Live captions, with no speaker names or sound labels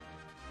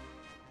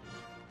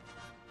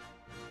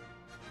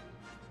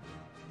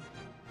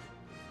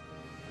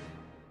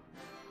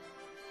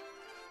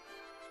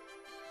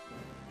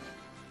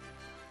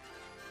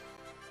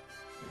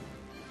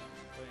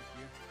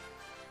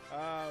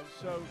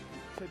So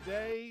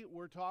today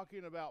we're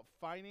talking about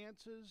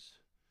finances.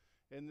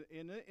 And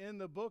in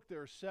the book,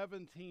 there are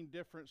 17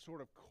 different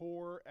sort of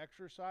core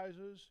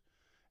exercises,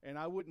 and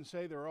I wouldn't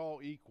say they're all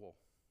equal.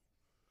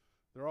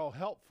 They're all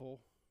helpful,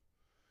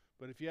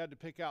 but if you had to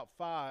pick out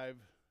 5,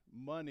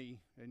 money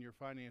and your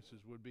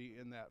finances would be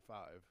in that 5,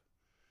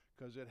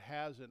 because it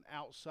has an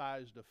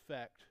outsized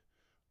effect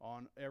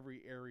on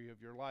every area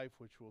of your life,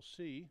 which we'll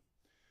see.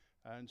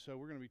 And so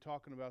we're going to be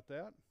talking about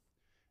that.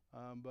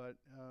 But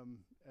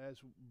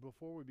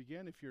before we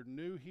begin, if you're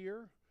new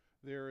here,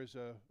 there is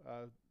a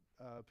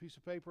piece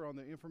of paper on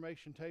the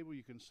information table.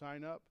 You can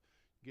sign up,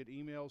 get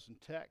emails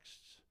and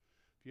texts.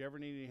 If you ever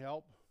need any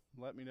help,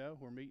 let me know.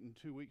 We're meeting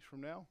 2 weeks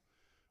from now.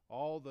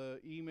 All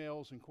the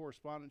emails and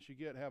correspondence you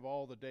get have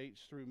all the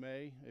dates through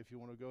May, if you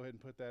want to go ahead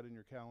and put that in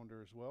your calendar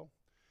as well.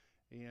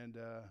 And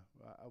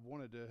I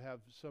wanted to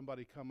have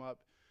somebody come up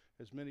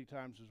as many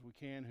times as we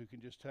can who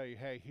can just tell you,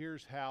 hey,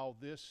 here's how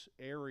this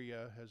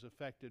area has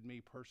affected me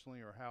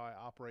personally, or how I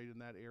operate in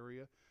that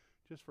area,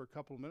 just for a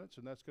couple of minutes.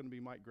 And that's going to be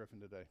Mike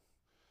Griffin today.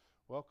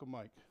 Welcome,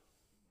 Mike.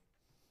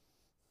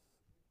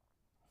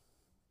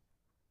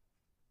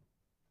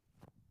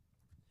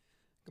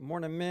 Good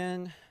morning,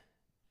 men.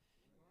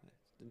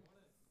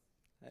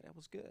 That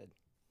was good.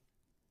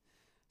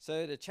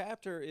 So the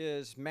chapter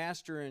is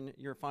Mastering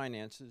Your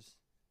Finances.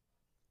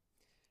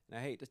 And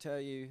I hate to tell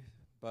you,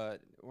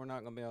 but we're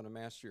not going to be able to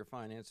master your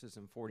finances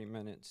in 40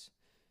 minutes.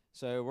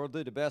 So we'll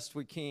do the best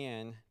we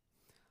can.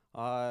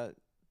 I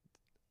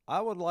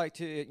would like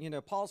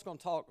to, Paul's going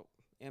to talk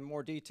in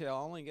more detail. I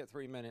only get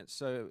 3 minutes.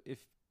 So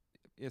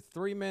if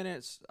 3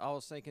 minutes, I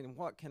was thinking,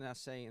 what can I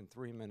say in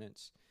 3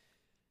 minutes?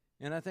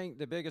 And I think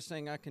the biggest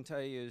thing I can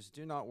tell you is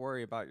do not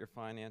worry about your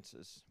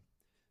finances.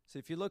 So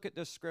if you look at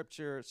this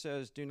scripture, it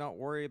says, do not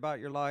worry about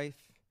your life,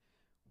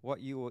 what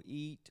you will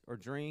eat or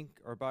drink,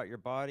 or about your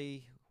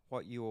body,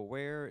 what you will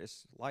wear.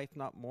 Is life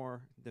not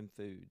more than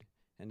food,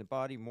 and the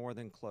body more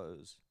than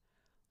clothes?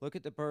 Look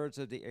at the birds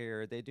of the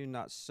air. They do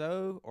not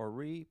sow or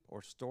reap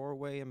or store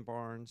away in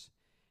barns,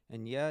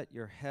 and yet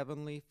your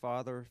heavenly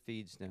Father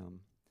feeds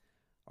them.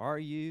 Are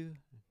you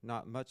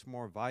not much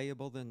more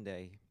valuable than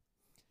they?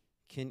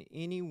 Can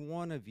any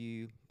one of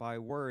you, by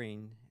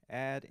worrying,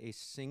 add a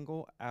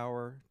single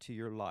hour to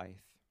your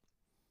life?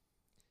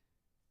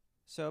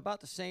 So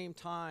about the same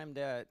time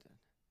that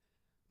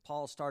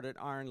Paul started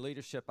Iron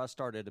Leadership, I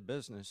started a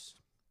business.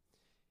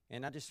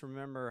 And I just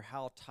remember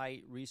how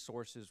tight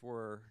resources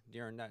were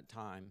during that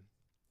time.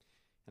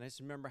 And I just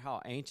remember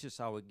how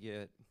anxious I would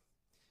get.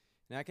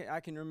 And I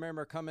can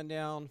remember coming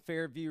down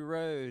Fairview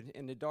Road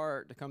in the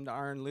dark to come to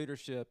Iron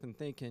Leadership and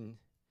thinking,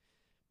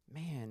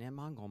 man, am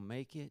I going to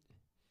make it?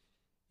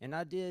 And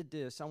I did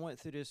this. I went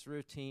through this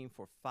routine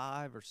for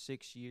 5 or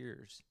 6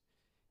 years.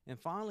 And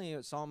finally,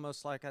 it's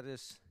almost like I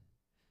just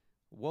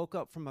woke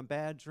up from a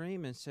bad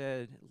dream and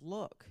said,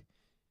 look,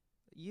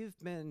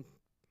 you've been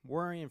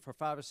worrying for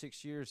 5 or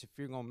 6 years if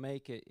you're going to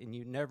make it, and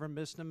you never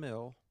missed a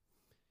meal.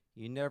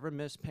 You never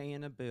missed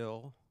paying a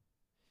bill.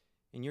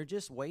 And you're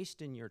just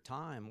wasting your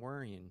time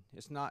worrying.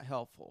 It's not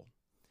helpful.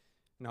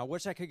 And I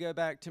wish I could go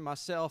back to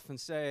myself and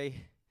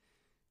say,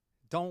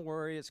 don't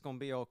worry, it's going to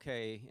be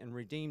okay, and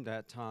redeem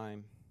that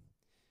time.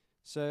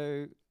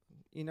 So,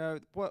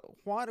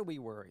 why do we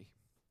worry?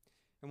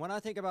 And when I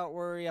think about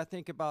worry, I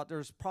think about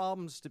there's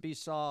problems to be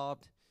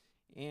solved,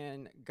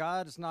 and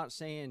God is not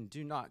saying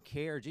do not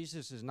care.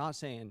 Jesus is not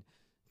saying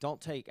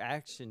don't take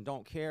action,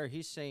 don't care.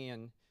 He's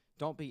saying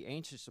don't be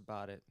anxious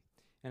about it.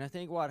 And I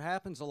think what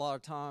happens a lot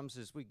of times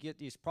is we get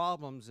these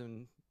problems,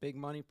 and big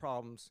money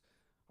problems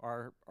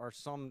are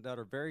some that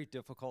are very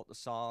difficult to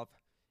solve,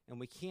 and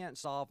we can't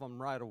solve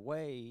them right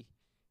away,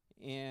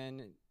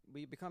 and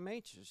we become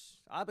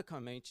anxious. I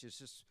become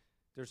anxious.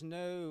 There's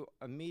no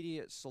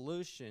immediate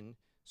solution.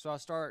 So I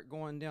start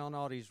going down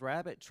all these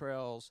rabbit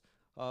trails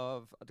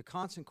of the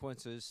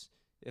consequences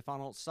if I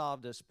don't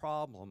solve this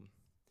problem.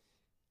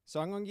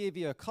 So I'm going to give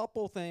you a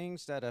couple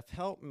things that have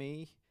helped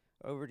me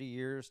over the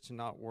years to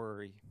not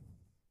worry.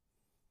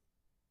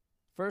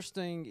 First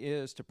thing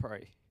is to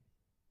pray.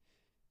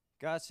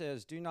 God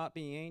says, do not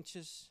be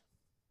anxious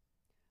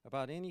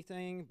about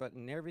anything, but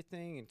in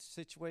everything, in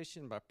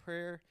situation, by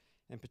prayer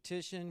and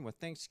petition with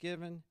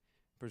thanksgiving,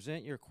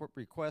 present your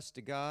request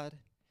to God.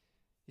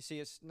 You see,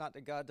 it's not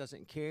that God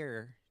doesn't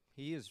care.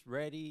 He is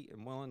ready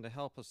and willing to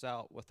help us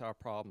out with our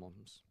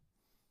problems.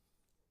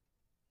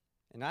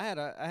 And I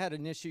had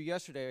an issue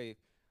yesterday.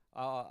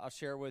 I'll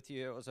share with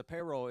you. It was a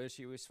payroll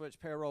issue. We switched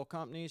payroll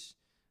companies.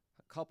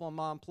 A couple of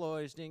my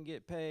employees didn't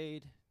get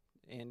paid,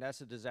 and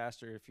that's a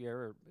disaster. If you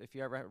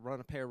ever run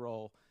a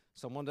payroll,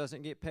 someone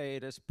doesn't get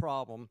paid, it's a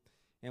problem.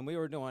 And we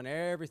were doing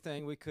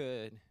everything we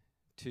could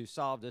to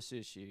solve this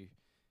issue.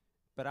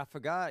 But I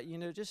forgot,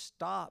 just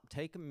stop,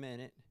 take a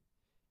minute,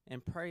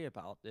 and pray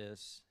about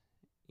this.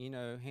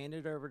 Hand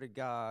it over to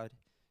God,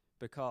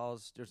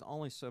 because there's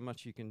only so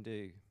much you can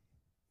do.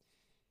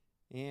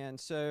 And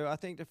so I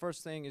think the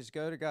first thing is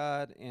go to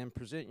God and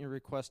present your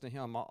request to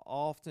Him. I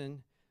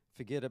often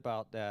forget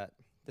about that.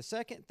 The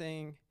second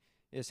thing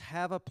is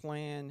have a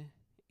plan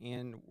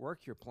and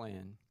work your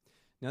plan.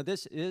 Now,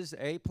 this is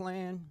a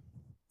plan.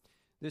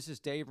 This is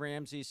Dave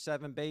Ramsey's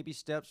 7 Baby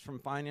Steps from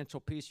Financial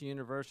Peace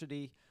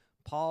University.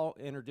 Paul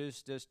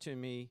introduced this to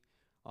me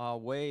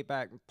way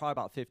back, probably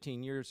about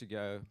 15 years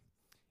ago.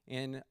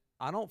 And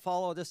I don't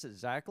follow this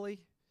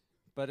exactly,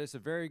 but it's a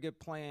very good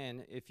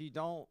plan. If you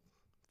don't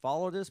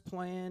follow this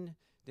plan,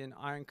 then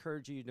I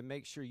encourage you to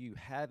make sure you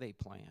have a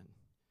plan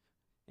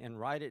and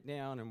write it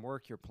down and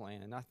work your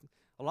plan.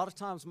 A lot of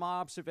times my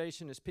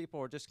observation is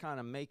people are just kind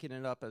of making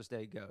it up as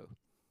they go,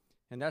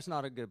 and that's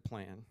not a good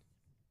plan.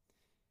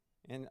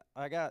 And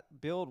I got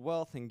build,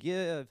 wealth, and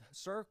give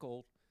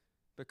circled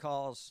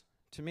because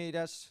to me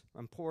that's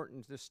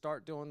important to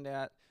start doing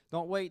that.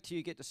 Don't wait till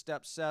you get to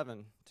step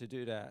 7 to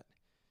do that.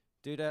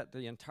 Do that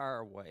the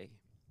entire way.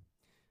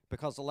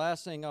 Because the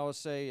last thing I would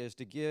say is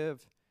to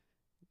give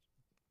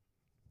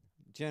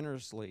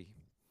generously.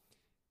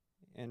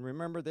 And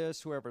remember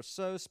this, whoever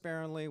sows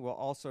sparingly will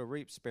also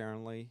reap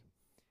sparingly,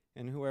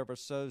 and whoever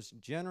sows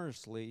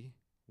generously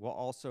will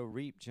also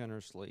reap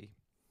generously.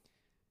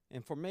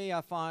 And for me,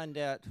 I find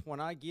that when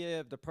I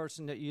give, the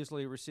person that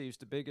usually receives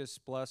the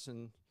biggest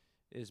blessing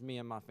is me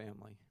and my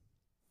family.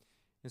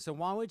 And so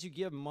why would you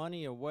give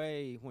money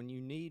away when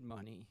you need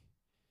money?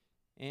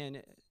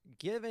 And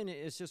giving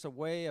is just a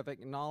way of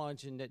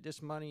acknowledging that this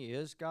money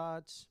is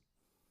God's.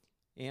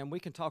 And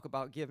we can talk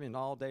about giving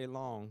all day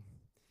long,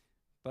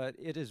 but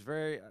it is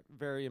very,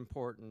 very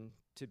important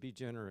to be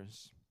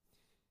generous.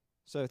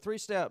 So 3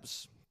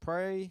 steps: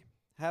 pray,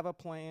 have a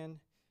plan,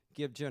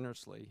 give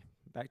generously.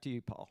 Back to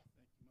you, Paul.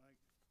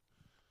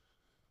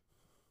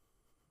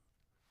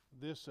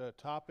 This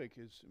topic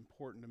is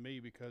important to me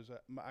because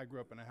I grew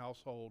up in a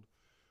household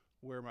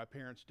where my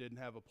parents didn't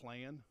have a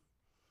plan,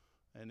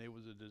 and it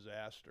was a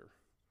disaster.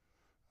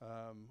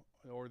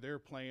 Or their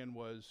plan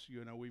was,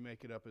 we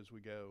make it up as we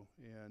go.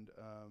 And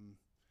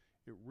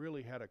it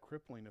really had a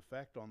crippling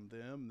effect on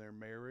them, their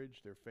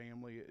marriage, their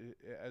family.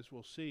 As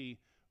we'll see,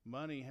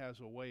 money has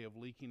a way of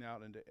leaking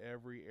out into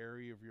every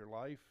area of your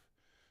life.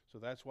 So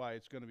that's why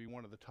it's going to be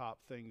one of the top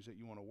things that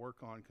you want to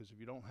work on, because if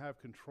you don't have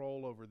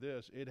control over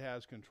this, it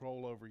has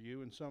control over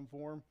you in some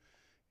form,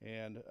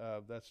 and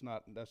that's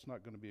not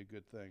going to be a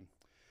good thing.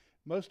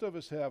 Most of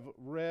us have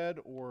read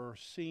or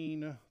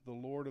seen The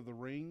Lord of the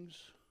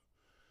Rings,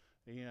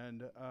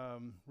 and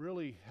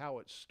really how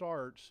it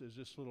starts is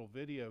this little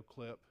video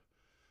clip.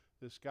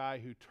 This guy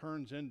who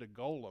turns into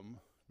Gollum,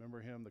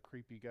 remember him, the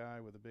creepy guy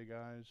with the big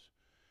eyes?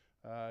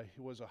 He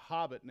was a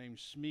hobbit named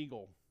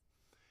Smeagol.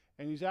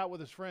 And he's out with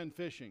his friend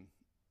fishing.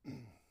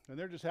 And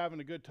they're just having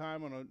a good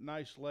time on a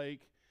nice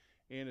lake.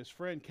 And his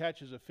friend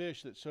catches a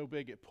fish that's so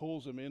big it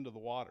pulls him into the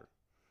water.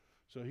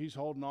 So he's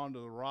holding on to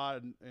the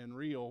rod and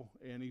reel,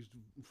 and he's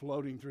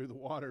floating through the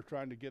water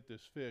trying to get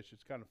this fish.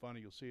 It's kind of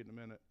funny. You'll see it in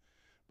a minute.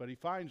 But he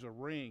finds a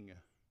ring,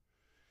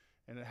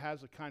 and it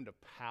has a kind of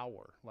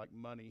power like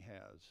money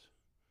has.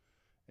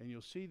 And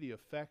you'll see the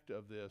effect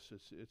of this.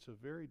 It's a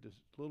very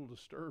little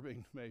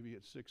disturbing, maybe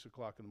at 6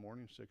 o'clock in the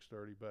morning,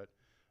 6:30, but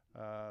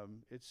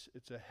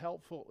it's a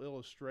helpful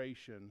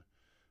illustration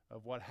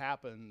of what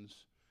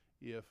happens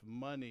if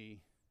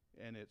money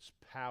and its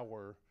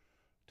power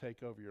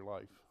take over your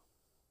life.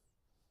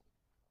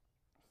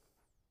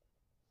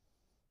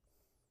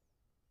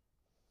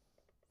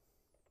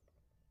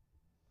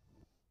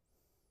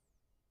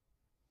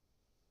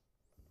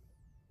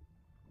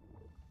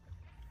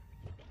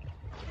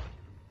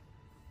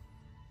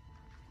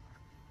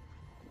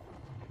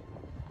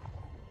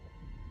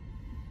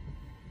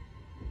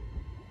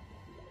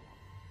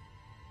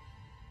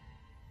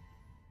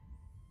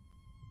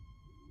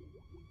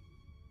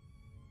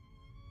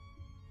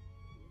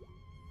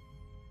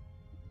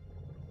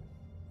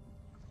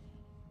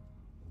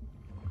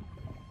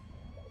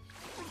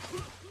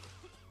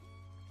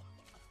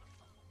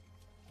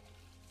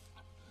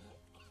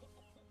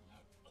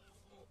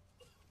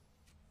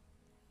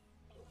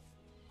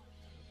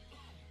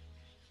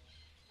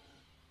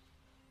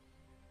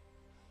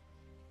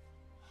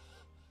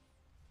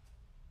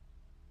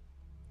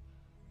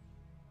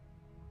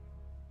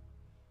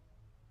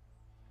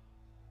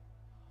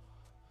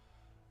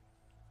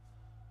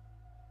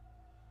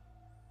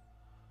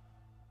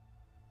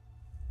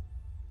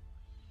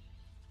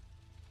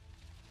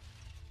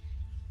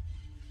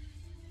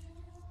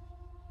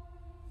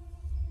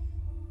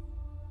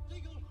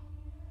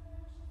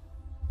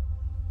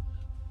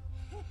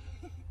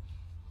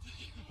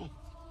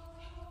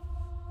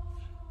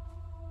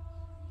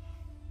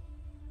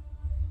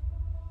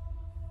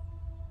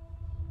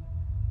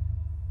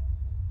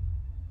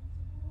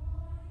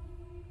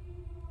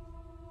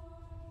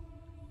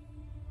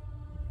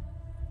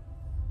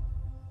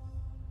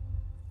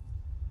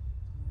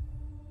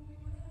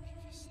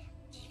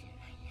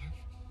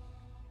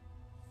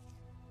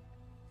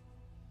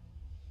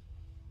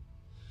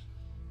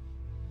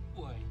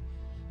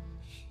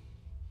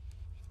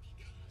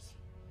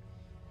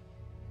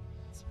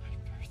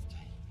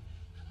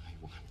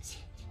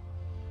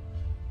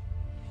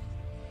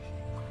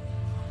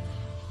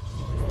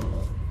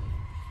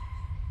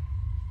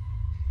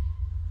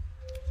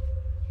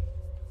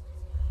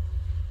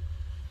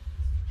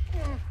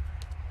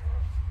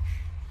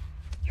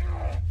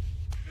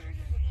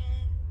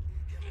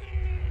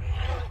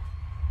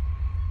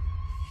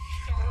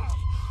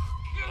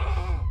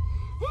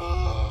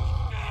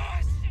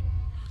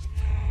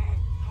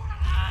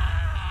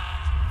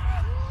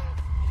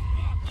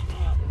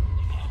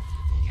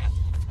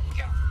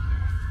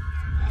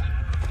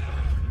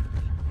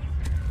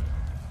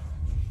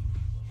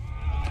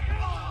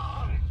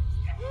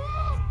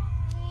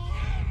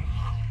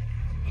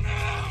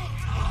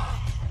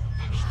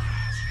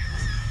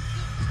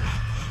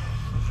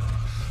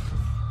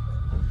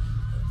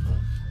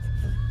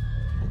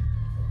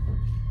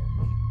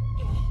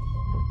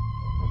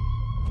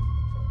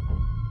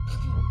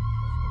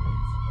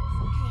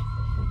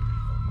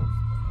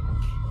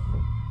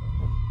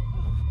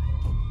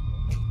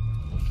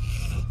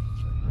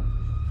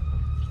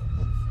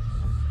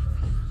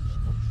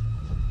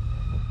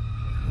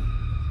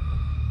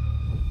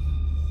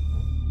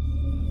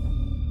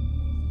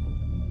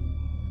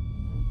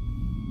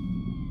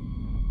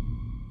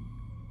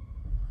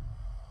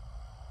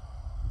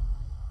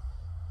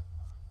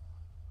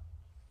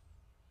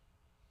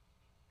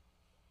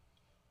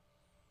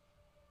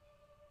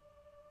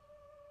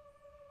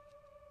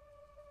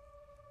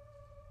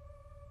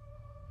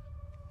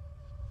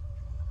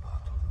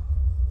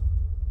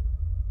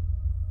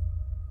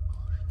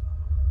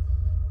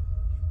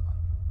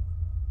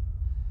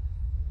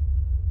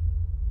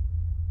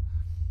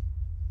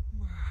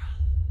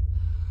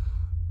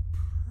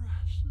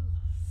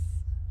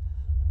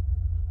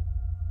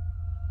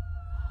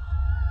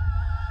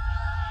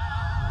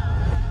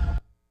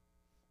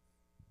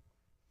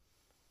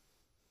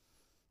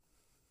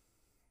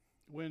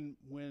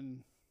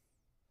 when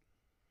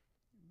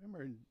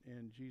remember,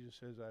 and Jesus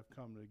says, "I've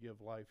come to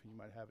give life, and you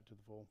might have it to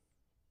the full."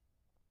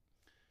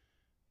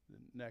 The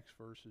next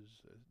verse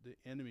is, the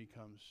enemy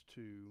comes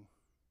to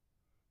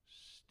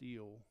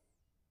steal,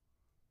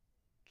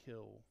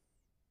 kill,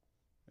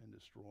 and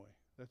destroy.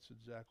 That's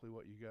exactly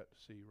what you got to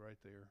see right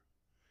there.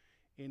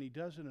 And he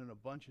does it in a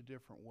bunch of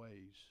different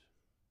ways.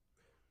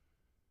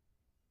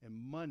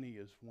 And money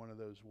is one of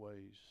those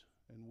ways.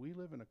 And we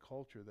live in a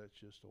culture that's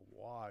just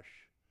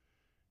awash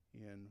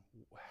in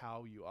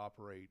how you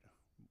operate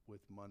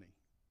with money.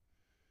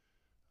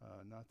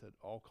 Not that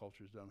all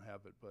cultures don't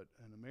have it, but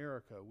in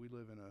America, we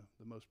live in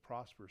the most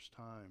prosperous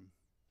time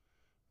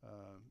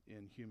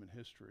in human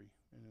history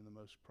and in the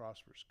most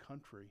prosperous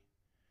country.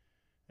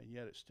 And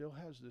yet it still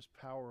has this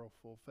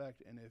powerful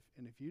effect. And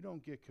if you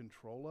don't get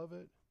control of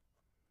it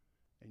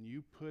and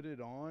you put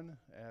it on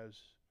as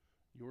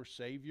your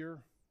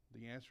savior,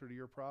 the answer to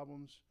your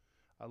problems,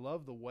 I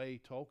love the way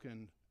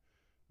Tolkien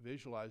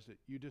visualized it.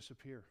 You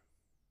disappear.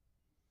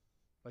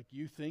 Like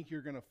you think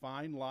you're going to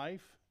find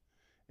life,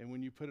 and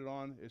when you put it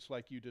on, it's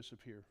like you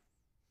disappear.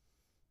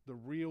 The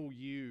real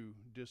you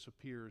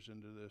disappears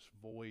into this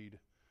void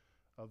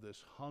of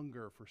this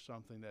hunger for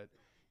something that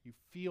you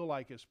feel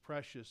like is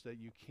precious, that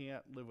you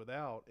can't live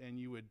without, and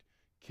you would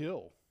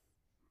kill,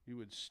 you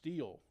would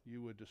steal,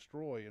 you would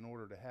destroy in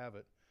order to have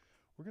it.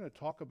 We're going to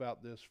talk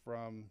about this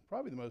from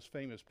probably the most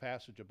famous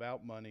passage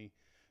about money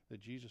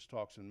that Jesus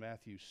talks in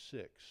Matthew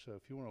 6. So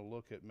if you want to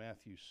look at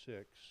Matthew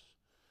 6,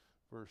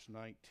 verse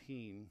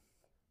 19,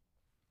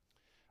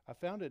 I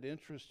found it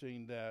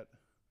interesting that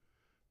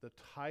the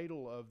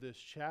title of this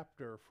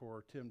chapter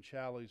for Tim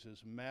Challies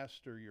is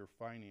Master Your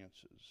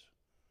Finances,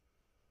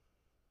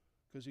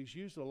 because he's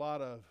used a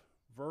lot of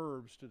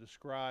verbs to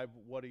describe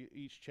what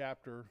each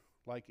chapter,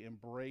 like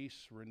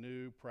embrace,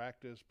 renew,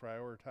 practice,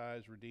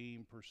 prioritize,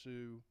 redeem,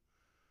 pursue,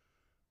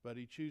 but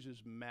he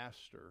chooses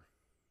master.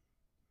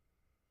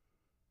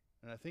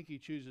 And I think he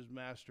chooses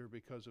master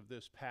because of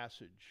this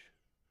passage.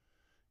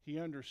 He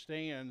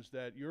understands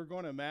that you're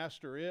going to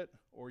master it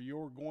or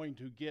you're going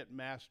to get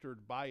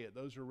mastered by it.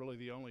 Those are really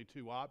the only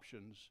two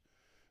options.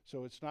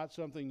 So it's not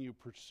something you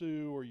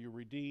pursue or you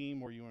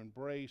redeem or you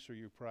embrace or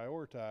you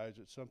prioritize.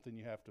 It's something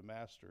you have to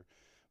master.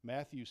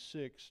 Matthew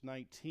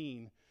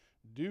 6:19,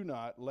 do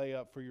not lay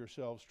up for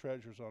yourselves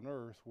treasures on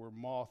earth where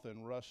moth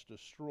and rust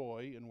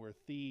destroy and where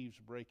thieves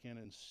break in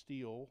and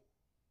steal,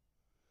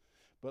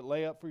 but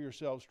lay up for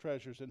yourselves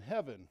treasures in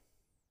heaven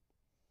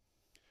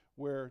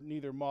where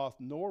neither moth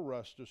nor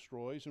rust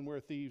destroys and where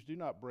thieves do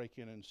not break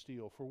in and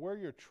steal. For where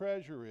your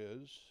treasure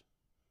is,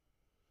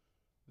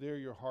 there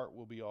your heart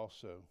will be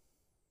also.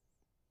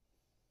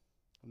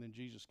 And then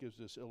Jesus gives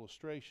this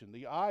illustration.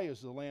 The eye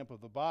is the lamp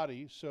of the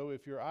body, so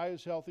if your eye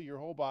is healthy, your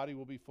whole body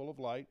will be full of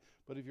light.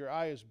 But if your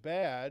eye is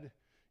bad,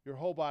 your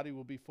whole body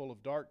will be full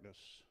of darkness.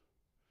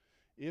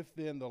 If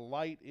then the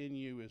light in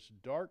you is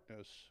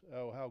darkness,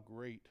 oh, how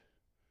great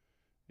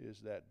is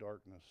that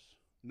darkness.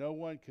 No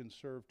one can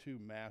serve two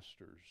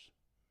masters,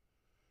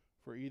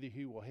 for either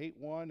he will hate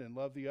one and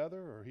love the other,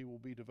 or he will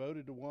be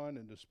devoted to one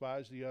and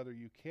despise the other.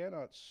 You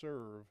cannot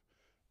serve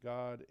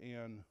God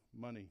and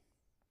money.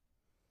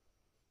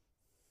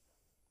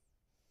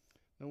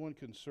 No one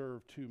can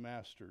serve two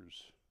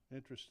masters.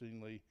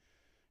 Interestingly,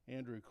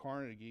 Andrew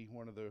Carnegie,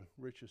 one of the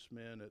richest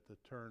men at the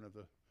turn of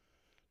the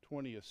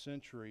 20th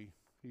century,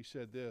 he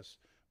said this: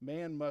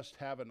 man must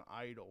have an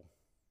idol.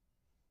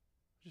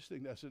 I just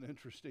think that's an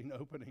interesting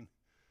opening.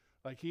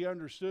 Like he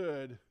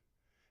understood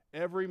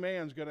every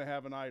man's going to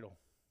have an idol.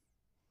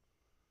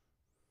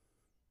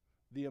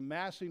 The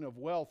amassing of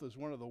wealth is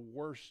one of the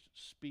worst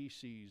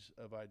species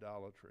of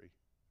idolatry.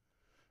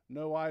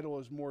 No idol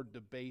is more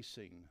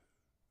debasing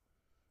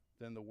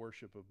than the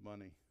worship of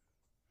money.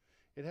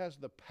 It has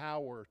the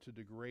power to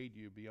degrade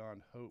you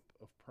beyond hope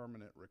of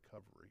permanent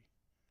recovery.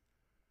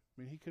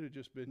 I mean, he could have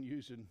just been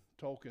using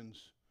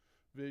Tolkien's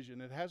vision.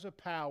 It has a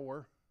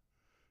power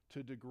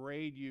to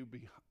degrade you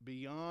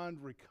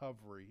beyond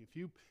recovery.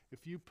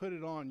 If you put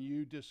it on,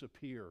 you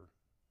disappear.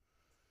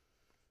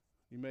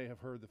 You may have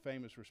heard the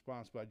famous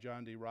response by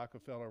John D.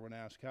 Rockefeller when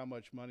asked how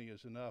much money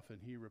is enough, and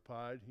he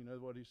replied, you know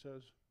what he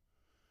says?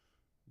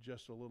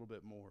 Just a little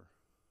bit more.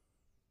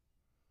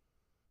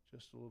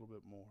 Just a little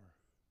bit more.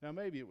 Now,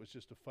 maybe it was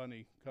just a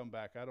funny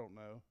comeback, I don't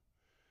know.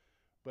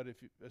 But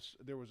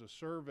there was a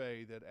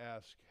survey that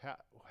asked,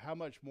 how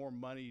much more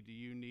money do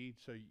you need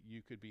so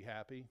you could be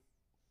happy?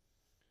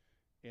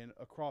 And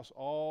across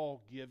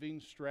all giving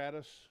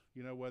stratus,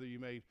 you know, whether you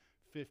made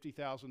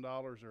 $50,000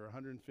 or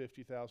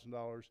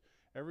 $150,000,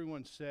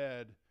 everyone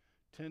said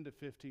 10 to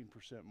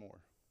 15% more.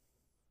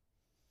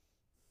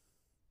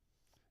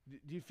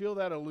 Do you feel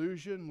that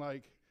illusion?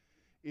 Like,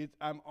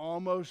 I'm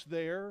almost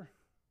there,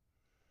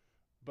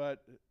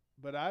 but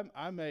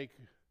I make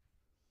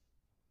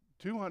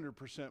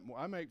 200% more.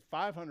 I make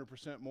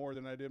 500% more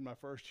than I did my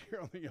first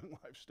year on the Young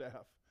Life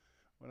staff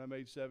when I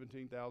made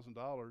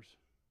 $17,000.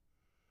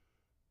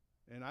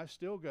 And I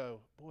still go,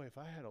 boy, if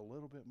I had a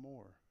little bit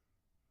more.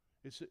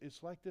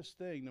 It's like this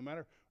thing. No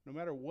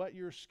matter what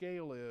your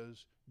scale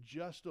is,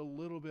 just a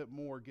little bit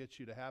more gets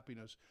you to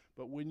happiness.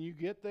 But when you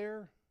get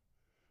there,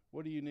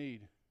 what do you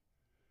need?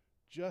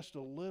 Just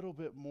a little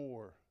bit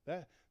more.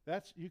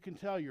 That's you can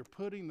tell you're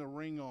putting the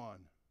ring on.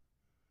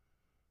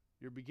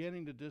 You're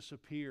beginning to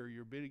disappear.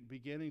 You're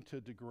beginning to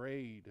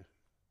degrade.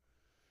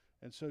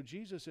 And so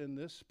Jesus in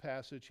this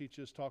passage, he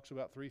just talks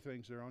about three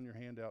things. They're on your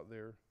handout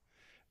there.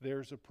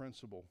 There's a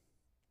principle.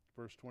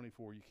 Verse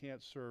 24, you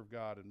can't serve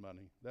God and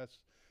money. That's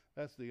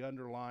the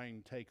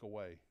underlying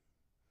takeaway.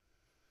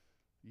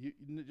 You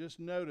just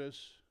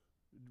notice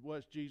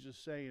what Jesus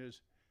is saying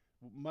is,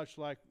 much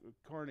like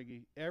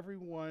Carnegie,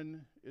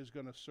 everyone is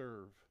going to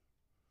serve.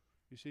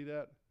 You see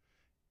that?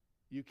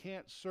 You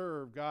can't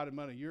serve God and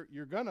money.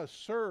 You're going to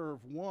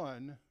serve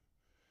one.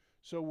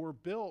 So we're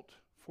built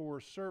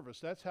for service.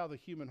 That's how the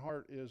human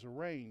heart is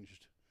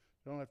arranged.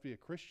 You don't have to be a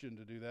Christian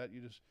to do that.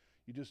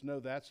 You just know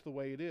that's the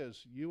way it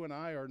is. You and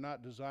I are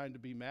not designed to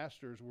be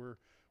masters. We're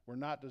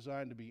not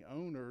designed to be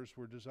owners.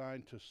 We're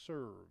designed to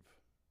serve.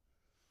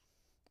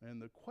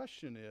 And the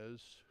question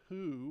is,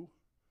 who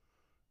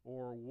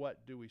or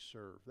what do we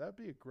serve? That'd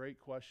be a great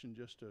question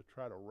just to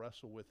try to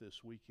wrestle with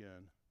this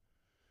weekend.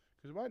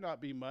 Because it might not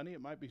be money,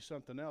 it might be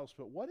something else,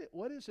 but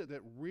what is it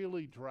that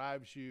really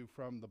drives you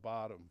from the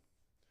bottom?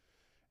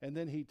 And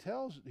then he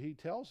tells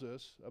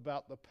us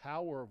about the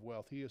power of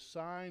wealth. He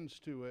assigns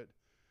to it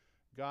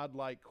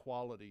godlike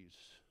qualities.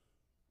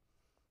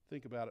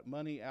 Think about it.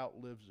 Money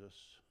outlives us.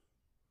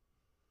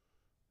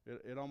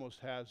 It almost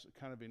has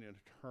kind of an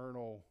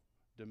eternal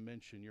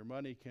dimension. Your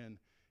money can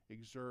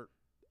exert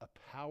a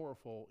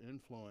powerful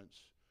influence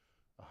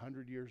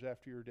 100 years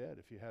after you're dead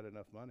if you had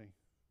enough money.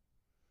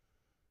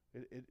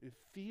 It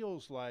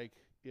feels like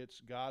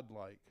it's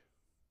godlike.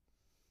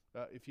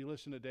 If you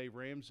listen to Dave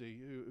Ramsey,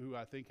 who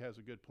I think has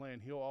a good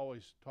plan, he'll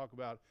always talk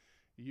about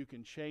you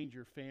can change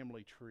your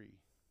family tree.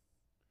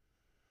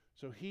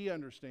 So he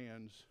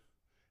understands,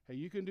 hey,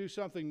 you can do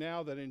something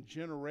now that in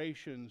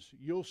generations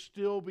you'll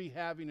still be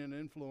having an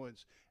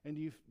influence. And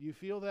you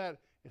feel that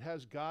it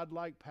has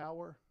godlike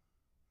power?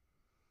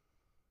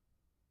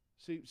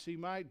 See,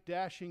 my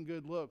dashing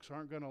good looks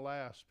aren't going to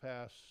last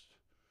past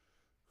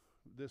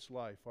this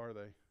life, are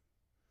they?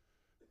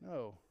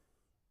 No.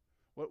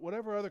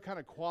 Whatever other kind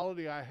of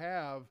quality I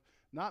have,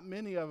 not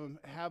many of them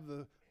have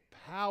the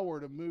power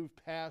to move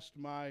past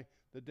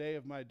the day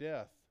of my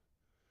death.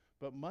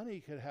 But money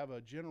could have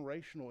a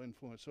generational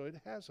influence. So it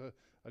has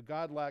a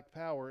godlike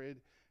power. It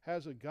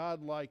has a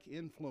godlike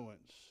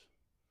influence.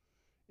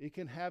 It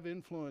can have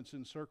influence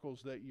in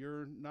circles that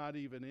you're not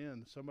even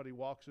in. Somebody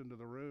walks into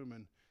the room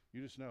and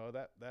you just know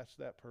that's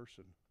that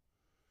person.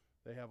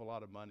 They have a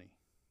lot of money.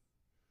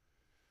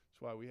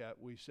 That's why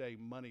we say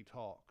money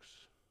talks.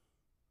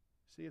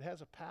 See, it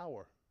has a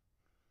power.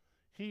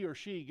 He or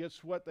she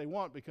gets what they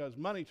want because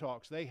money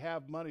talks. They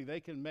have money. They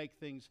can make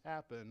things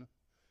happen.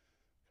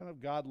 Kind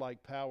of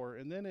godlike power.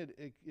 And then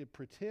it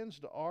pretends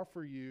to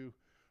offer you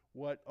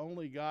what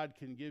only God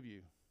can give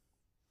you.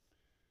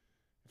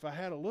 If I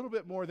had a little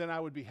bit more, then I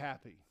would be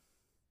happy.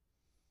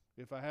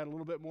 If I had a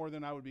little bit more,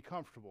 then I would be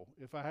comfortable.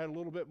 If I had a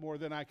little bit more,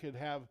 then I could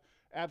have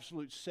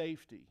absolute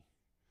safety.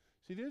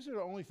 See, these are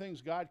the only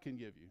things God can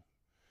give you.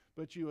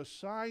 But you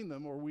assign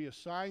them, or we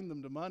assign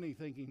them to money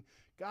thinking,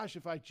 gosh,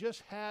 if I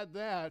just had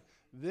that,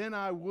 then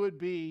I would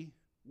be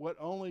what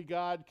only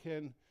God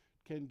can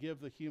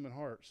give the human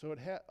heart. So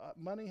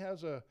money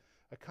has a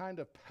kind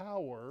of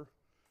power,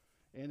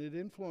 and it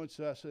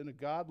influences us in a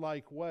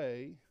godlike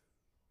way.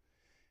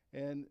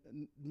 And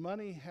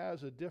money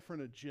has a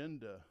different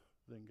agenda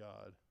than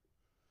God.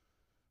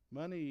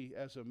 Money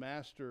as a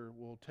master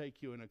will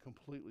take you in a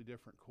completely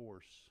different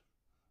course.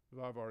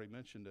 I've already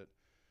mentioned it.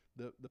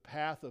 The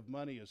path of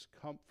money is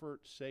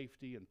comfort,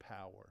 safety, and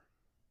power.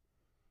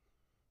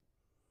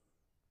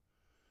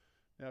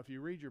 Now, if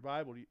you read your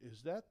Bible,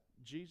 is that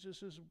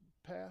Jesus'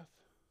 path?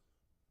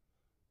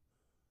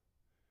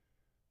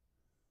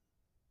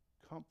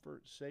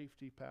 Comfort,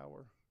 safety,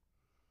 power?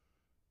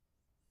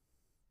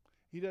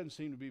 He doesn't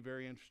seem to be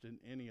very interested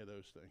in any of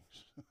those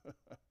things.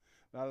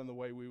 Not in the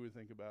way we would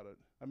think about it.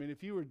 I mean,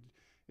 if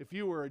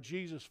you were a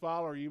Jesus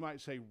follower, you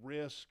might say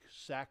risk,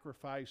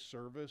 sacrifice,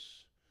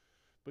 service.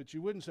 But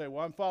you wouldn't say,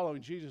 well, I'm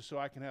following Jesus so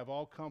I can have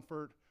all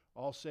comfort,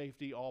 all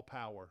safety, all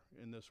power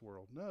in this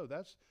world. No,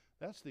 that's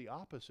the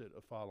opposite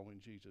of following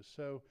Jesus.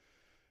 So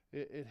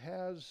it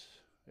has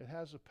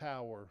a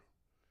power,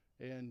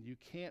 and you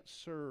can't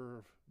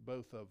serve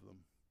both of them.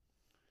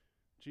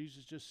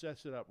 Jesus just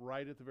sets it up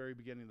right at the very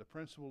beginning. The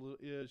principle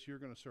is you're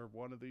going to serve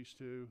one of these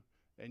two,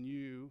 and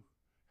you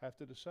have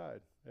to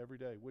decide every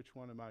day, which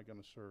one am I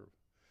going to serve?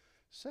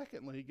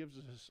 Secondly, he gives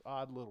us this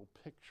odd little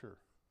picture.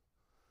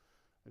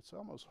 It's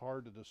almost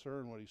hard to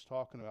discern what he's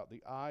talking about.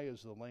 The eye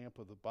is the lamp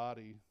of the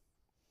body.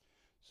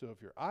 So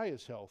if your eye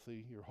is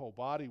healthy, your whole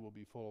body will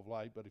be full of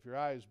light. But if your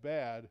eye is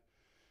bad,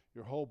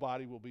 your whole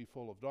body will be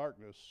full of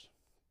darkness.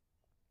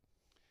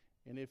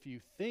 And if you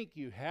think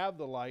you have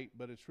the light,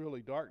 but it's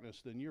really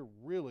darkness, then you're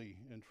really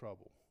in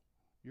trouble.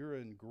 You're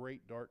in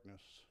great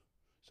darkness.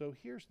 So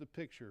here's the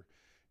picture.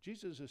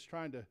 Jesus is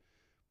trying to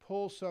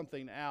pull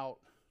something out,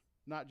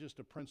 not just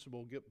a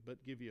principle,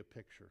 but give you a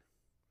picture.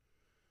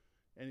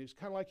 And it's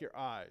kind of like your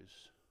eyes.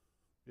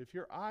 If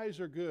your eyes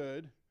are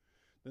good,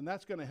 then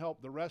that's going to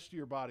help the rest of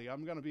your body.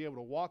 I'm going to be able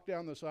to walk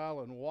down this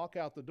aisle and walk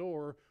out the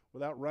door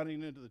without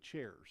running into the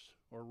chairs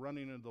or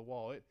running into the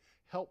wall. It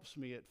helps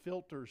me. It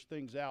filters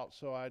things out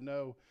so I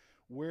know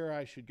where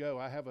I should go.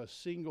 I have a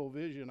single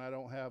vision. I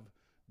don't have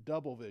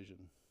double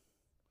vision.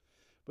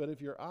 But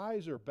if your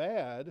eyes are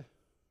bad,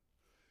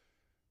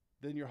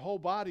 then your whole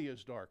body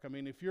is dark. I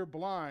mean, if you're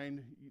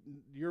blind,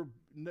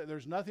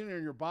 there's nothing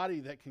in your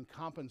body that can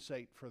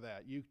compensate for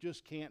that. You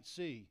just can't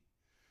see.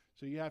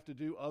 So you have to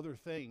do other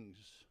things.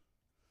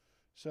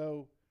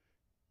 So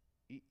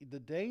the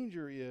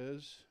danger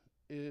is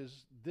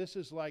this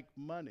is like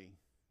money.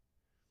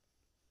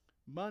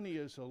 Money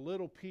is a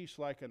little piece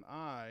like an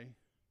eye,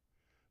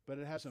 but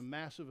it has a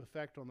massive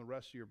effect on the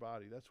rest of your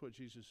body. That's what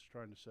Jesus is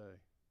trying to say.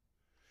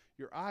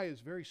 Your eye is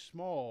very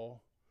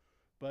small,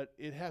 but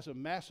it has a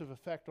massive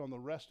effect on the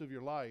rest of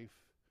your life.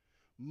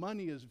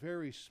 Money is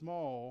very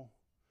small,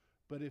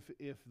 but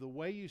if the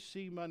way you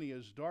see money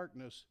is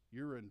darkness,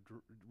 you're in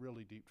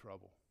really deep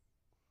trouble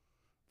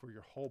for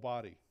your whole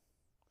body.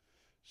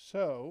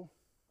 So,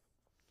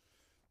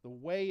 the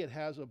way it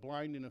has a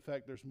blinding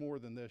effect, there's more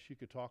than this, you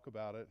could talk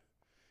about it,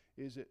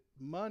 is that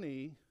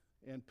money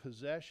and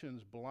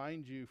possessions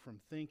blind you from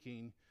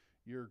thinking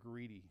you're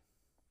greedy.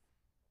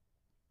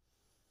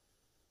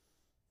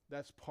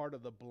 That's part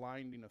of the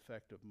blinding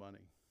effect of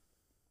money.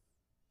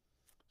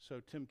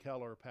 So Tim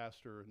Keller, a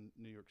pastor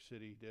in New York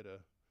City, did a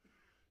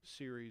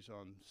series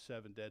on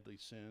 7 deadly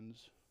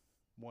sins.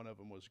 One of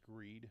them was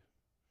greed.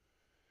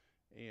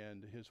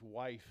 And his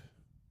wife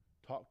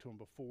talked to him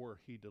before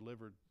he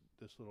delivered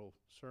this little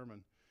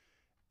sermon.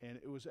 And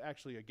it was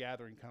actually a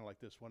gathering kind of like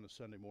this one, a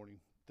Sunday morning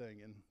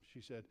thing. And she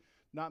said,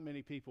 not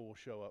many people will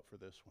show up for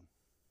this one.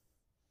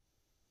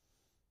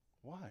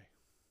 Why?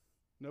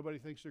 Nobody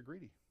thinks they're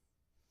greedy.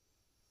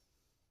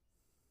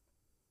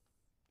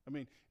 I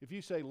mean, if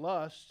you say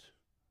lust,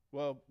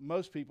 well,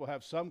 most people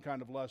have some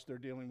kind of lust they're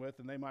dealing with,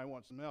 and they might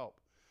want some help.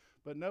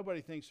 But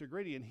nobody thinks they're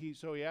greedy. And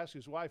so he asked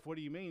his wife, what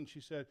do you mean?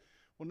 She said,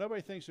 well,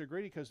 nobody thinks they're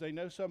greedy because they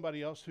know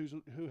somebody else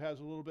who has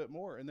a little bit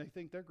more, and they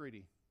think they're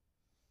greedy.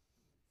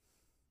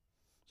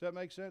 Does that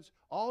make sense?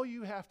 All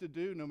you have to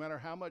do, no matter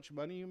how much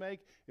money you make,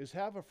 is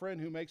have a friend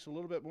who makes a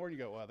little bit more, and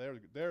you go, well,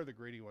 they're the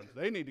greedy ones.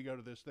 They need to go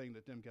to this thing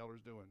that Tim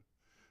Keller's doing.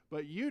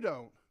 But you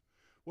don't.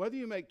 Whether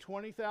you make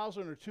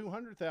 $20,000 or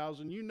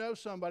 $200,000, you know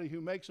somebody who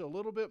makes a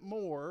little bit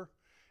more,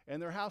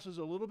 and their house is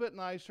a little bit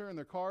nicer, and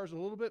their car is a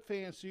little bit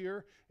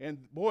fancier,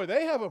 and boy,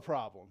 they have a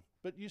problem.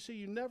 But you see,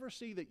 you never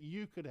see that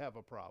you could have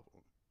a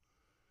problem.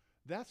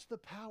 That's the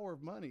power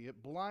of money.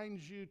 It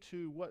blinds you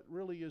to what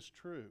really is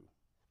true.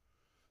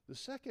 The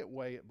second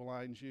way it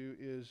blinds you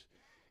is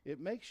it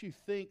makes you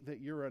think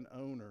that you're an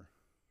owner.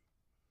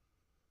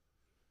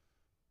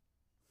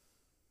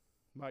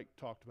 Mike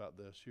talked about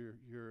this.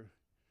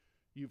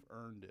 You've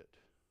earned it.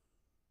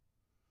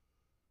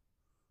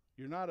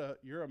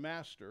 You're a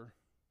master.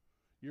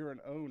 You're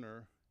an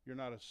owner. You're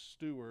not a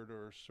steward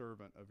or a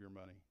servant of your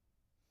money.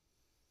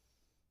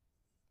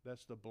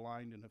 That's the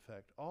blinding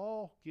effect.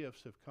 All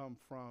gifts have come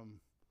from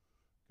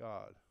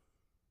God.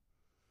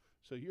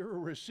 So you're a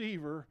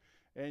receiver,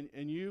 and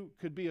you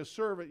could be a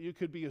servant. You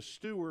could be a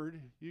steward.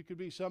 You could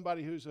be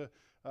somebody who's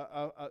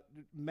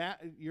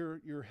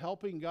you're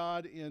helping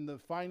God in the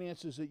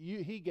finances that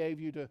He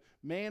gave you to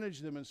manage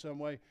them in some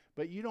way,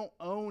 but you don't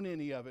own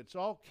any of it. It's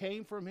all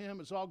came from Him.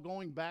 It's all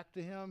going back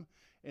to Him.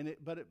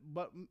 But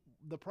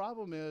the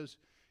problem is,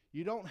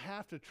 you don't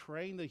have to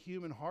train the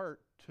human heart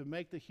to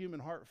make the human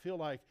heart feel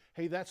like,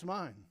 hey, that's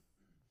mine.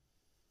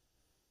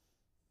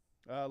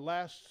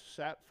 Last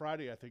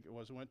Friday, I think it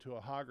was, I went to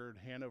a Hoggard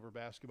Hanover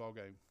basketball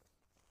game.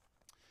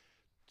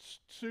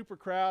 Super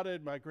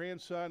crowded. My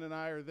grandson and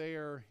I are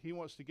there. He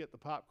wants to get the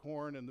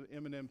popcorn and the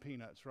M&M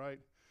peanuts, right?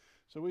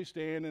 So we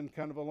stand in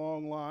kind of a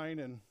long line,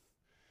 and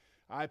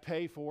I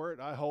pay for it.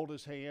 I hold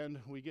his hand.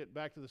 We get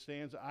back to the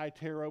stands. I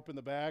tear open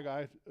the bag.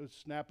 I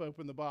snap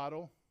open the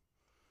bottle.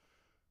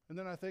 And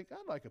then I think,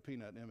 I'd like a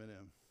peanut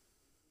M&M.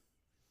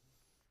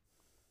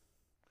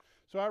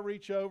 So I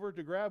reach over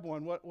to grab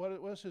one. What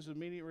was his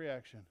immediate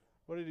reaction?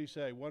 What did he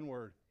say? One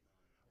word.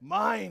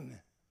 Mine.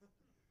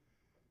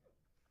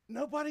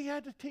 Nobody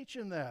had to teach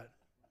him that.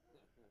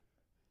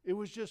 It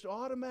was just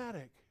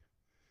automatic.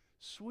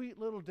 Sweet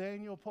little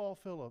Daniel Paul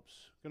Phillips.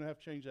 Going to have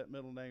to change that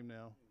middle name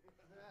now.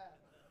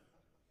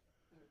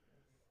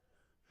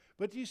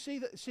 But do you see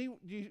that?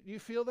 Do you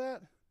feel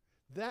that?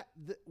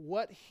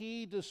 What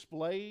he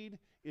displayed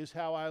is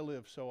how I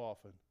live so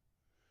often.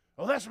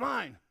 Oh, that's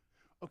mine.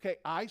 Okay,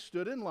 I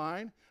stood in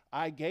line.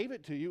 I gave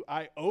it to you.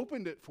 I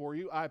opened it for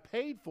you. I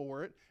paid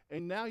for it.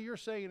 And now you're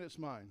saying it's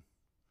mine.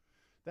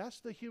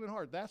 That's the human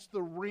heart. That's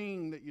the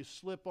ring that you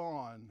slip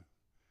on.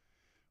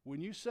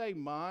 When you say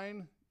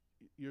mine,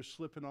 you're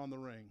slipping on the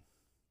ring.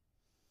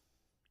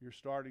 You're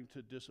starting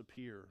to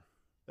disappear.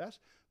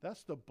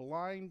 That's the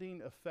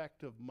blinding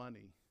effect of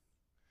money.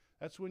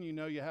 That's when you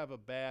know you have a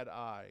bad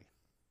eye.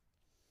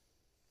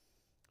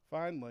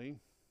 Finally,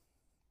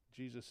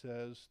 Jesus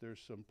says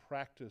there's some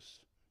practice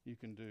you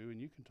can do,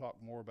 and you can talk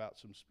more about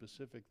some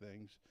specific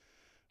things.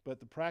 But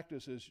the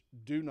practice is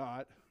do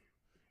not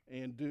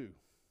and do.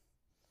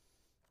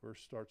 Verse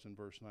starts in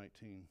verse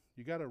 19.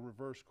 You got to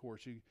reverse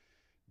course. You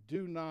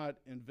do not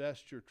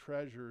invest your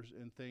treasures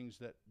in things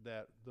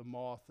that the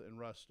moth and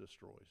rust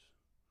destroys.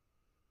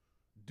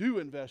 Do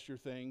invest your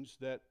things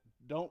that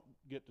don't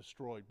get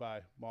destroyed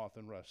by moth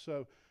and rust.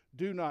 So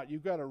do not.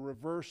 You've got to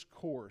reverse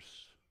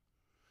course.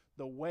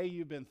 The way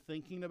you've been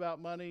thinking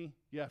about money,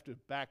 you have to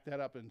back that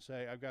up and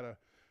say, I've got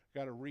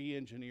to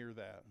re-engineer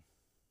that.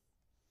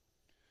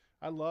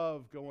 I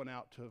love going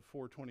out to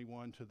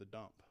 421 to the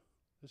dump.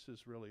 This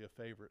is really a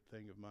favorite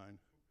thing of mine,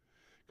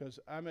 because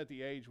I'm at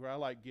the age where I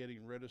like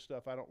getting rid of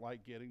stuff. I don't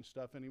like getting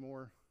stuff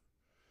anymore.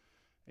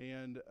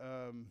 And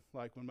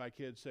like when my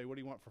kids say, what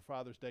do you want for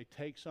Father's Day?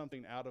 Take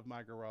something out of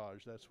my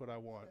garage. That's what I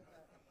want.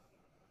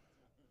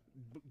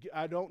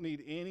 I don't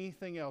need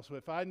anything else.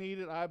 If I need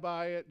it, I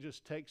buy it.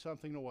 Just take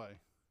something away.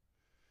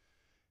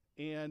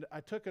 And I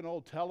took an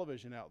old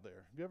television out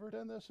there. Have you ever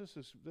done this?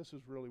 This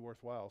is really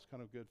worthwhile. It's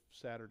kind of a good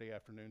Saturday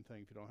afternoon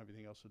thing if you don't have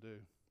anything else to do.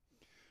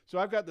 So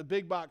I've got the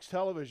big box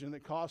television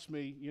that cost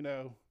me,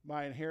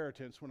 my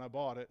inheritance when I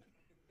bought it.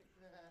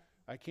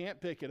 I can't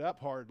pick it up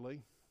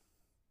hardly.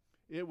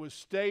 It was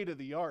state of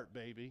the art,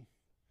 baby.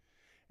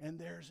 And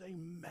there's a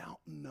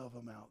mountain of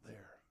them out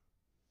there.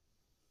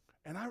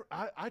 And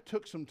I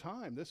took some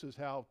time. This is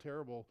how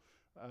terrible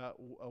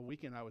a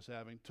weekend I was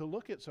having, to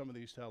look at some of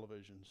these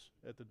televisions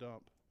at the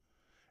dump.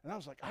 And I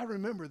was like, I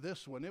remember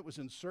this one. It was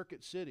in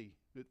Circuit City,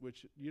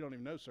 which you don't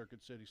even know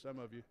Circuit City, some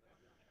of you.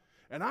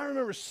 And I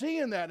remember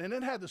seeing that, and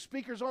it had the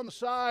speakers on the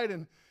side,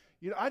 and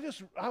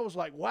I was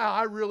like, wow,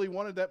 I really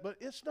wanted that, but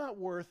it's not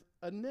worth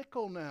a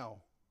nickel now.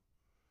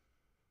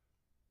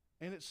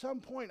 And at some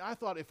point, I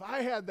thought, if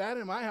I had that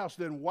in my house,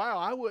 then wow,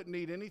 I wouldn't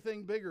need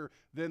anything bigger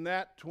than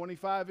that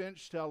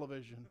 25-inch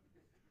television.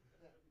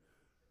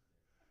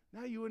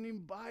 Now you wouldn't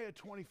even buy a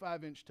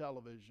 25-inch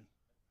television.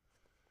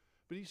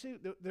 But you see,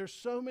 there's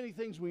so many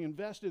things we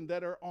invest in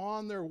that are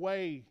on their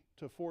way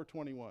to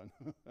 421.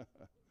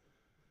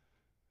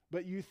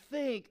 But you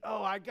think,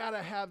 oh, I got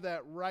to have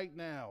that right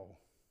now.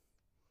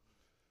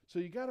 So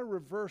you got to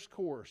reverse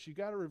course. You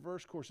got to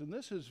reverse course. And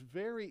this is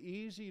very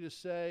easy to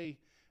say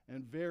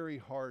and very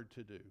hard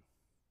to do.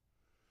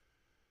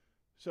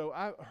 So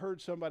I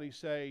heard somebody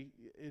say,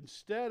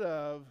 instead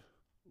of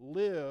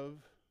live,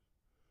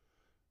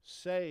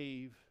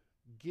 save,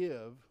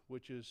 give,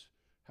 which is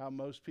how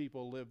most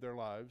people live their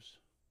lives.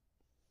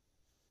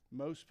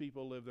 Most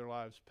people live their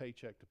lives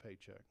paycheck to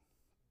paycheck.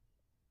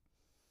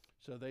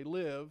 So they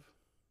live.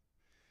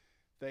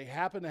 They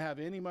happen to have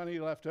any money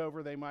left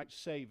over, they might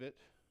save it.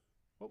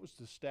 What was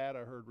the stat I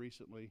heard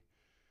recently?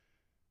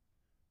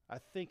 I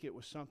think it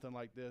was something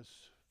like this.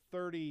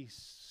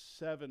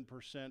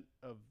 37%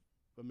 of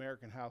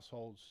American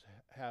households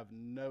have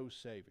no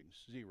savings,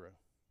 zero.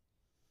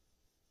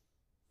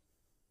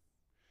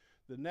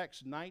 The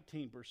next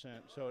 19%,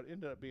 so it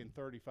ended up being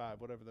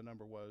 35, whatever the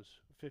number was,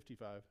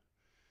 55,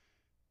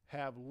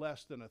 have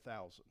less than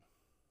 1,000.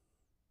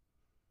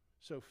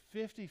 So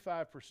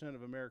 55%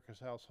 of America's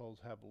households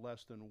have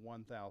less than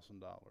 $1,000.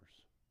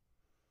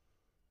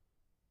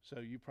 So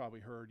you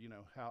probably heard,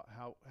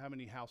 how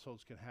many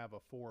households can have a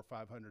 $400 or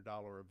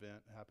 $500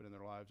 event happen in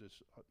their lives?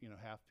 It's,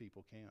 half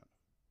people can't.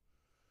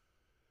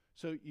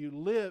 So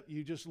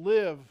you just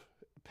live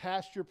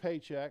past your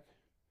paycheck.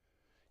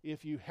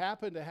 If you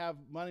happen to have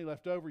money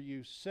left over,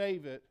 you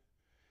save it,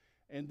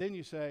 and then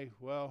you say,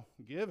 well,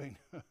 giving,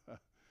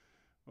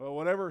 well,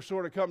 whatever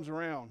sort of comes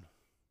around.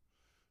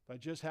 If I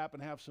just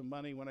happen to have some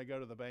money when I go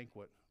to the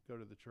banquet, go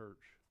to the church.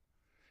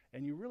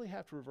 And you really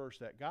have to reverse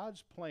that.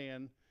 God's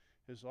plan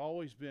has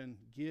always been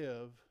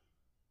give,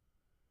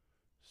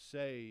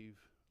 save,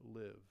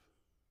 live.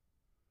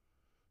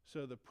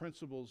 So the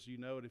principles, you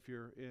know it if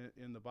you're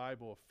in the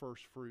Bible, of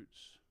first fruits.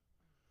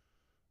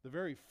 The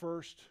very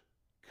first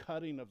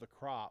cutting of the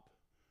crop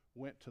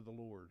went to the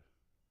Lord.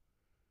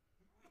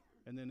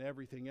 And then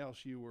everything else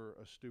you were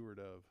a steward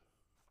of.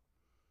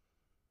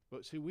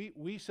 But see,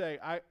 we say,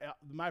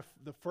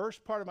 the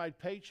first part of my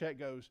paycheck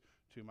goes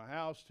to my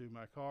house, to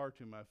my car,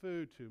 to my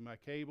food, to my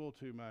cable,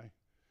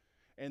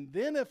 and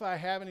then if I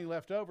have any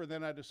left over,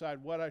 then I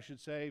decide what I should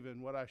save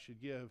and what I should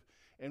give.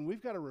 And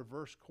we've got to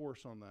reverse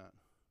course on that.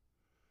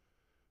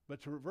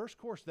 But to reverse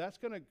course, that's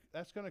going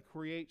to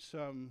create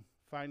some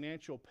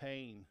financial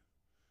pain.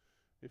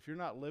 If you're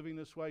not living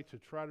this way, to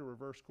try to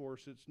reverse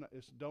course,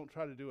 don't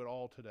try to do it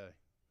all today.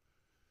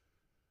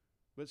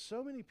 But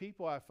so many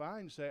people I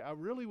find say, I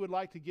really would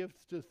like to give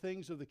to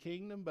things of the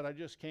kingdom, but I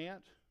just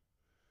can't.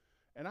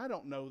 And I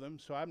don't know them,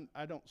 so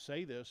I don't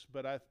say this,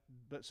 but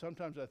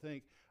sometimes I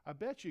think, I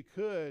bet you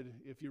could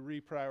if you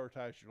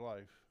reprioritize your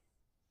life.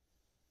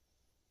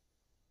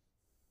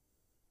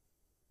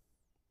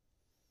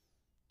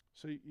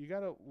 So you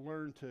got to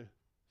learn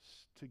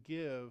to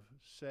give,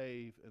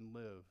 save, and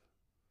live.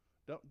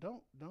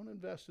 Don't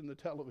invest in the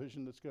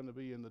television that's going to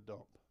be in the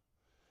dump.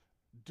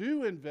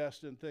 Do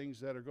invest in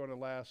things that are going to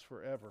last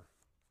forever.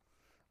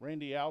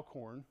 Randy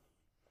Alcorn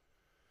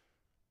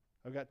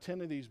I've got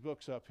 10 of these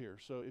books up here.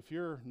 So if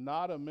you're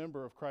not a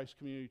member of Christ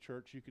Community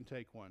Church, you can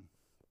take one.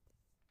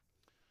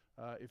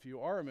 If you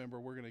are a member,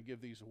 we're going to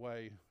give these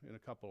away in a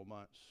couple of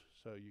months,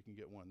 so you can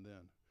get one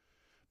then.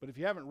 But if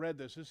you haven't read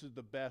this, this is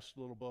the best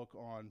little book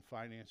on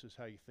finances,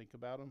 how you think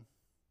about them.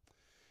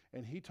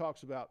 And he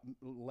talks about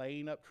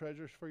laying up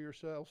treasures for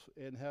yourself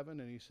in heaven,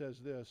 and he says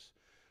this.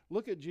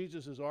 Look at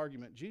Jesus'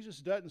 argument. Jesus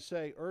doesn't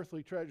say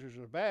earthly treasures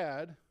are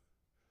bad,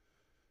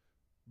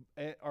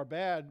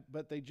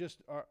 but they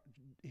just are.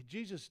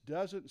 Jesus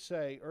doesn't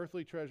say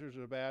earthly treasures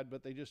are bad,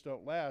 but they just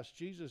don't last.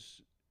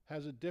 Jesus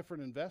has a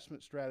different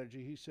investment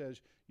strategy. He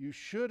says you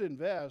should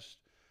invest,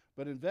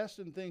 but invest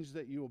in things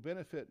that you will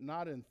benefit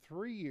not in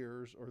 3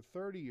 years or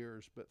 30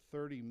 years, but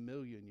 30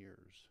 million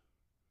years.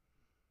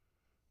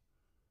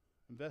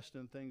 Invest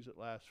in things that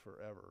last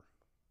forever.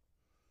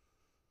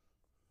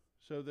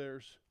 So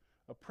there's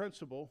a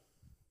principle.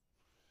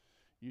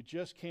 You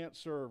just can't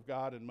serve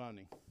God and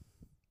money.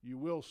 You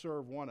will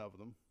serve one of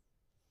them.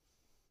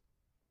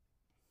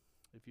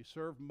 If you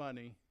serve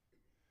money,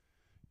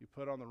 you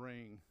put on the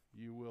ring,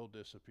 you will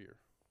disappear.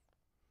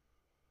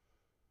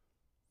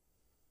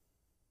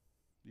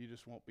 You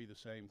just won't be the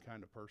same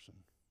kind of person.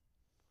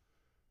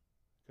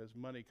 Because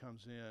money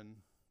comes in,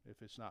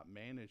 if it's not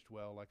managed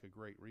well, like a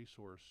great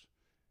resource,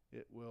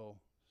 it will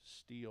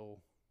steal,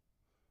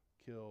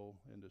 kill,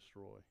 and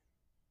destroy.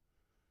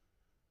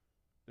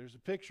 There's a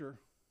picture.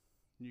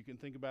 You can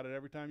think about it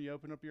every time you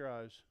open up your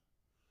eyes.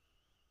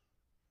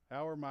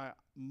 How are my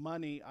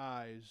money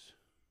eyes?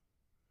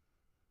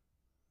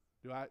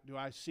 Do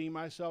I see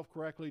myself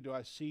correctly? Do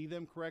I see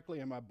them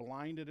correctly? Am I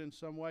blinded in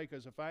some way?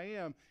 Because if I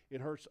am,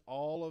 it hurts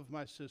all of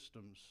my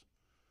systems.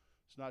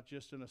 It's not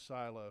just in a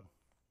silo.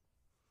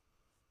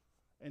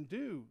 And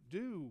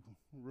do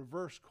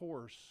reverse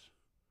course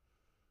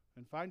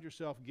and find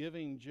yourself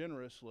giving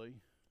generously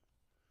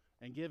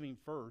and giving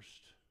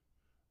first,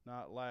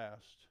 not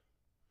last.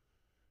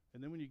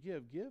 And then when you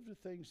give to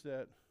things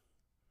that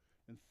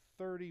in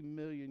 30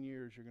 million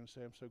years you're going to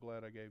say, I'm so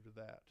glad I gave to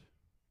that.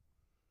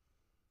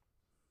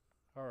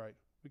 All right,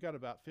 we got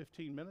about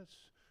 15 minutes.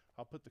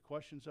 I'll put the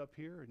questions up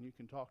here and you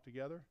can talk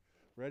together.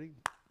 Ready?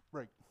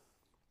 Break.